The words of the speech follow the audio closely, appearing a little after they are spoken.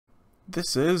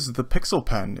This is the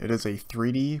PixelPen. It is a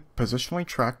 3D positionally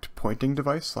tracked pointing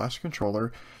device /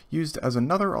 controller used as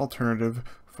another alternative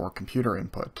for computer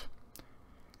input.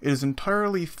 It is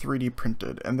entirely 3D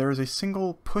printed, and there is a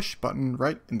single push button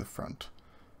right in the front,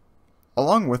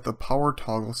 along with a power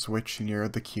toggle switch near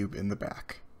the cube in the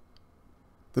back.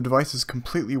 The device is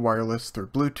completely wireless through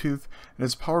Bluetooth and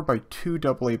is powered by two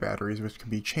AA batteries, which can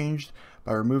be changed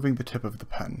by removing the tip of the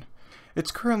pen.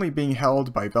 It's currently being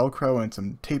held by Velcro and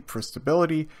some tape for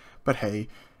stability, but hey,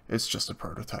 it's just a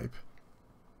prototype.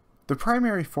 The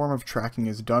primary form of tracking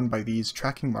is done by these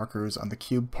tracking markers on the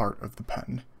cube part of the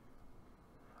pen.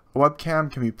 A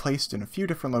webcam can be placed in a few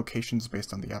different locations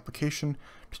based on the application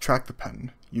to track the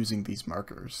pen using these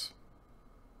markers.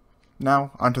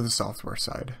 Now, onto the software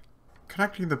side.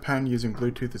 Connecting the pen using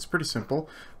Bluetooth is pretty simple.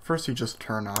 First, you just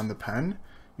turn on the pen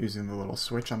using the little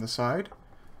switch on the side,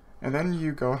 and then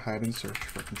you go ahead and search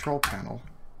for Control Panel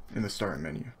in the Start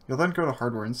menu. You'll then go to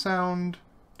Hardware and Sound,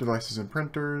 Devices and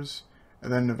Printers,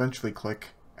 and then eventually click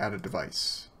Add a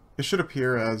Device. It should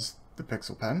appear as the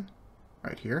PixelPen,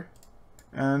 right here,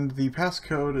 and the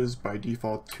passcode is by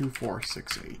default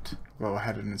 2468. Go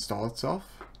ahead and install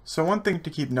itself. So one thing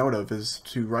to keep note of is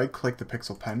to right-click the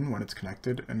PixelPen when it's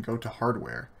connected and go to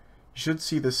Hardware. You should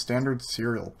see the standard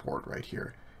serial port right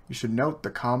here. You should note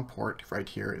the COM port right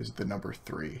here is the number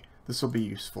 3. This will be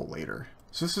useful later.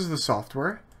 So this is the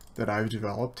software that I've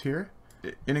developed here.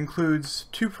 It includes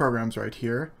two programs right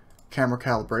here, Camera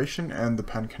Calibration and the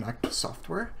Pen Connect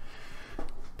software.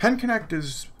 Pen Connect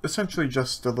is essentially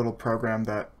just a little program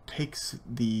that takes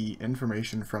the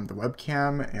information from the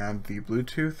webcam and the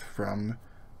Bluetooth from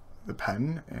the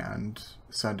pen and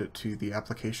send it to the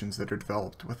applications that are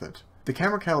developed with it. The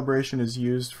camera calibration is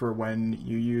used for when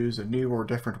you use a new or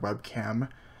different webcam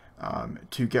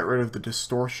to get rid of the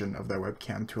distortion of that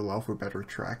webcam to allow for better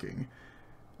tracking.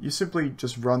 You simply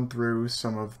just run through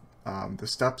some of the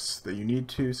steps that you need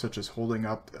to, such as holding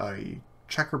up a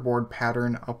checkerboard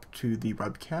pattern up to the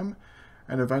webcam,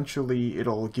 and eventually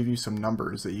it'll give you some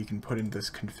numbers that you can put in this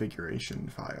configuration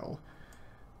file.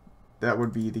 That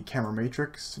would be the camera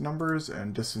matrix numbers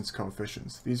and distance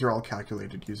coefficients. These are all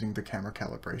calculated using the camera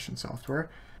calibration software,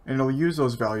 and it'll use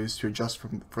those values to adjust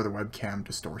for the webcam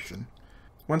distortion.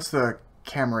 Once the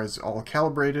camera is all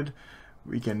calibrated,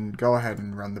 we can go ahead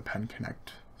and run the Pen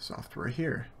Connect software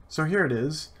here. So here it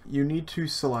is. You need to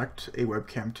select a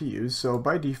webcam to use. So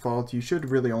by default, you should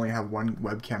really only have one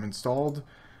webcam installed,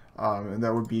 and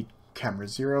that would be camera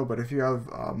 0, but if you have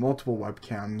multiple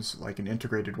webcams, like an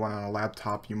integrated one on a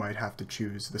laptop, you might have to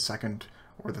choose the second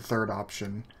or the third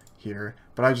option here.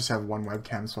 But I just have one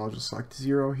webcam, so I'll just select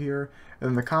 0 here. And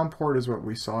then the COM port is what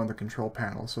we saw in the control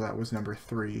panel, so that was number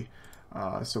 3.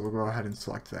 So we'll go ahead and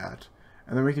select that.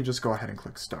 And then we can just go ahead and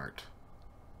click Start.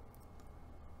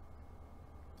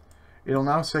 It'll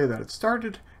now say that it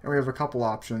started, and we have a couple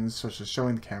options, such as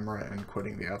showing the camera and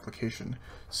quitting the application.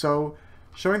 So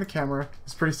showing the camera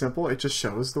is pretty simple. It just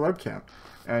shows the webcam.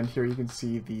 And here you can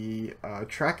see the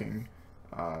tracking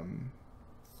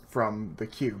from the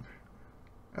cube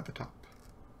at the top.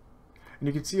 And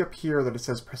you can see up here that it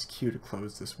says press Q to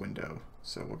close this window.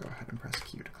 So we'll go ahead and press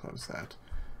Q to close that.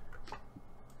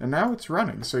 And now it's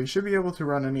running, so you should be able to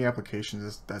run any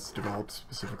applications that's developed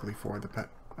specifically for the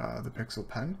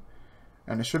PixelPen,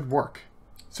 and it should work.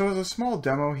 So as a small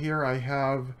demo here, I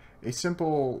have a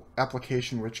simple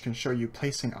application which can show you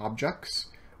placing objects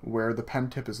where the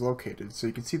pen tip is located. So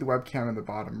you can see the webcam in the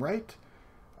bottom right,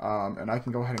 and I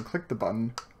can go ahead and click the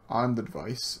button on the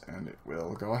device, and it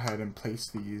will go ahead and place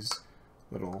these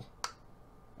little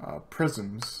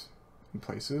prisms in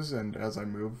places, and as I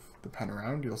move the pen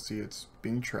around, you'll see it's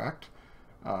being tracked.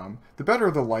 The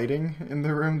better the lighting in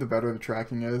the room, the better the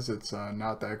tracking is. It's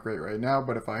not that great right now,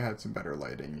 but if I had some better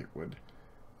lighting, it would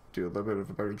do a little bit of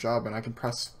a better job. And I can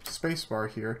press spacebar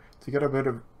here to get a bit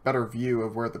of better view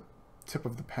of where the tip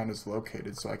of the pen is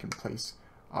located, so I can place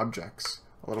objects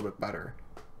a little bit better,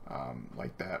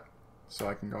 like that. So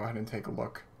I can go ahead and take a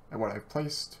look at what I've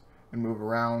placed and move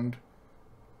around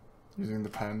using the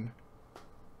pen,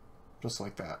 just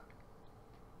like that.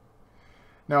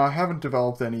 Now I haven't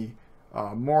developed any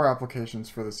more applications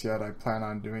for this yet. I plan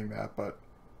on doing that, but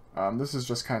this is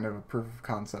just kind of a proof of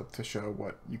concept to show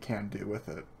what you can do with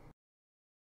it.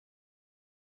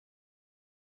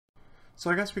 So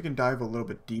I guess we can dive a little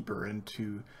bit deeper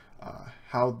into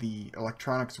how the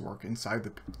electronics work inside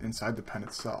the pen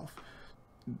itself.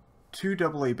 Two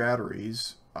AA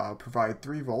batteries provide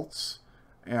 3 volts,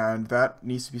 and that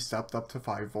needs to be stepped up to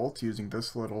 5 volts using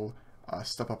this little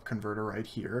step-up converter right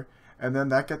here, and then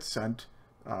that gets sent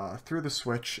through the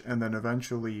switch and then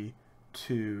eventually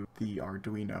to the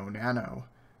Arduino Nano,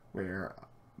 where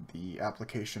the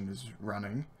application is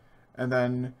running. And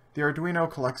then the Arduino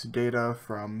collects data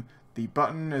from the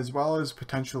button, as well as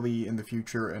potentially in the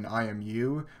future an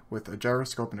IMU with a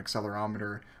gyroscope and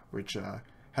accelerometer, which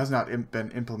has not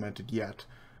been implemented yet.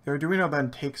 The Arduino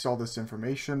then takes all this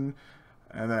information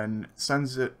and then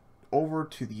sends it over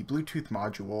to the Bluetooth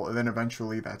module, and then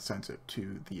eventually that sends it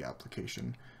to the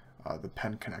application, the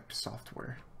Pen Connect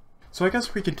software. So I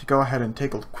guess we could go ahead and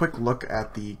take a quick look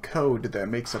at the code that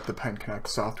makes up the Pen Connect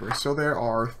software. So there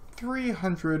are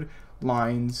 300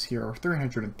 lines here, or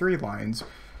 303 lines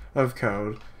of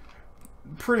code,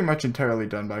 pretty much entirely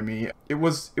done by me. It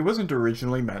wasn't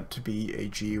originally meant to be a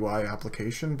GUI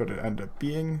application, but it ended up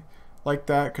being like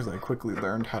that because I quickly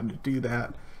learned how to do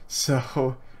that.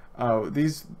 So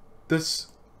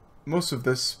most of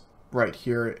this right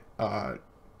here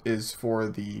is for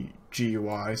the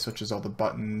GUI, such as all the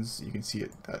buttons. You can see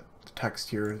it, that the text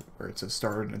here where it says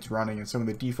started and it's running, and some of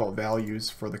the default values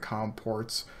for the COM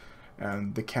ports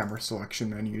and the camera selection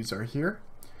menus are here.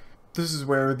 This is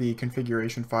where the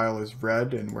configuration file is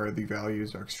read and where the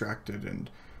values are extracted and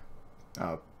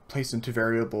placed into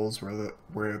variables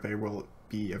where they will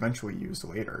be eventually used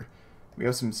later. We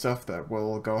have some stuff that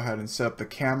will go ahead and set up the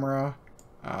camera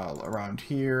around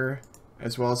here,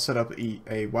 as well as set up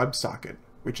a WebSocket,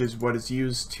 which is what is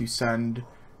used to send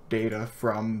data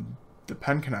from the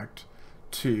Pen Connect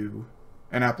to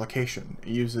an application. It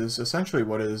uses essentially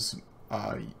what is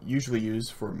usually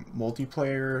used for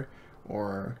multiplayer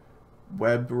or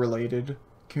web-related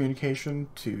communication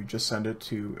to just send it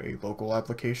to a local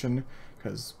application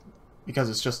because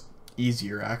it's just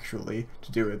easier actually to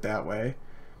do it that way.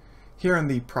 Here in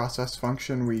the process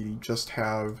function, we just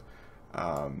have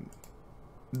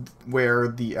where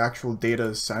the actual data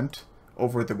is sent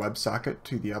over the WebSocket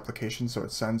to the application, so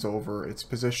it sends over its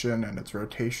position and its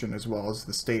rotation, as well as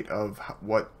the state of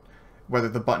whether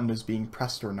the button is being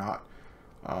pressed or not.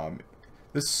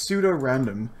 This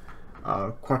pseudo-random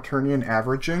quaternion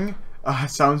averaging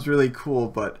sounds really cool,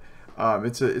 but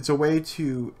it's a way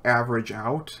to average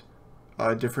out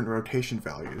different rotation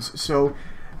values. So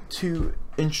to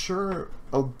ensure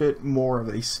a bit more of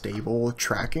a stable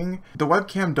tracking, the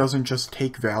webcam doesn't just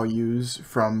take values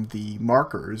from the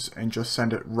markers and just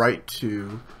send it right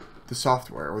to the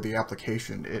software or the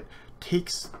application. It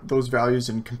takes those values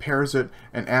and compares it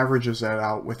and averages that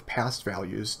out with past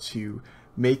values to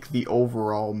make the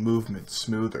overall movement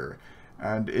smoother.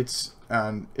 And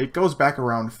it goes back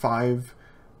around 5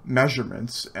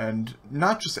 measurements and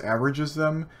not just averages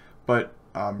them, but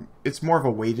it's more of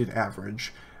a weighted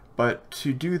average. But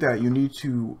to do that, you need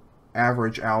to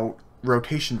average out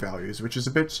rotation values, which is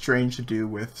a bit strange to do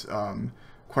with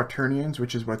quaternions,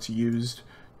 which is what's used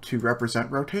to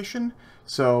represent rotation.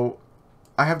 So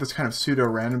I have this kind of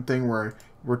pseudo-random thing where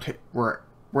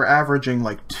we're averaging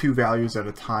like 2 values at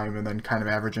a time and then kind of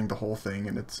averaging the whole thing,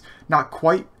 and it's not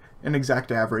quite an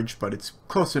exact average, but it's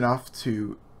close enough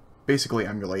to basically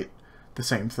emulate the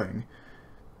same thing.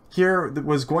 Here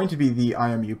was going to be the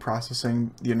IMU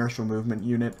processing, the inertial movement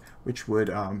unit, which would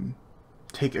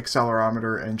take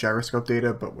accelerometer and gyroscope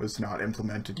data, but was not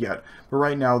implemented yet. But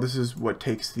right now, this is what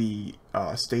takes the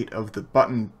state of the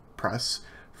button press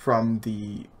from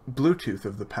the Bluetooth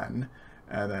of the pen,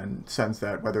 and then sends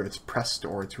that whether it's pressed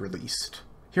or it's released.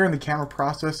 Here in the camera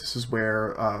process, this is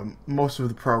where most of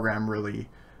the program really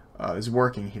is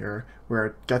working here, where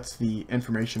it gets the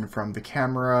information from the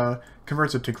camera,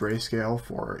 converts it to grayscale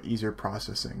for easier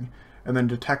processing, and then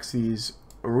detects these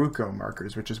Uruko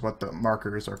markers, which is what the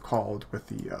markers are called, with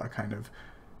the kind of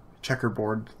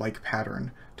checkerboard-like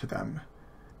pattern to them.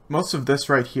 Most of this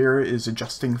right here is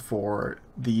adjusting for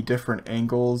the different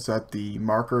angles that the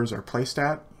markers are placed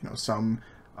at. You know, some,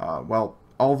 well,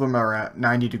 all of them are at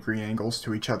 90-degree angles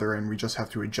to each other, and we just have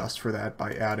to adjust for that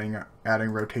by adding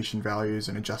rotation values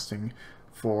and adjusting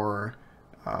for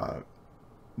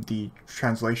the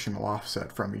translational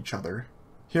offset from each other.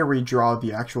 Here we draw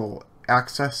the actual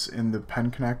axis in the Pen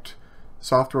Connect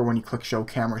software. When you click Show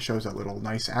Camera, it shows that little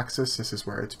nice axis. This is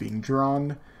where it's being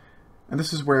drawn, and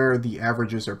this is where the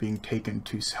averages are being taken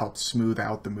to help smooth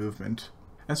out the movement.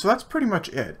 And so that's pretty much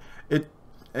it.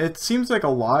 It seems like a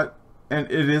lot, and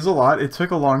it is a lot. It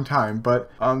took a long time, but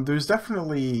there's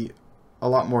definitely a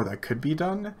lot more that could be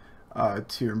done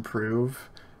to improve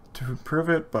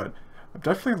it. But I've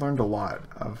definitely learned a lot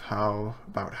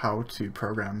about how to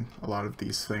program a lot of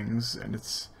these things, and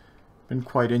it's been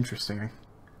quite interesting,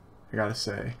 I gotta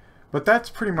say. But that's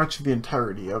pretty much the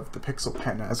entirety of the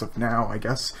PixelPen as of now. I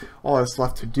guess all that's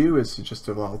left to do is to just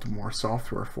develop more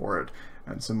software for it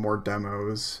and some more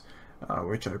demos,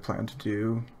 which I plan to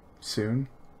do soon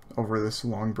over this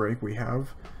long break we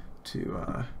have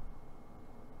to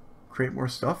create more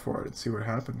stuff for it and see what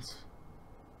happens.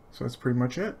 So that's pretty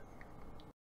much it.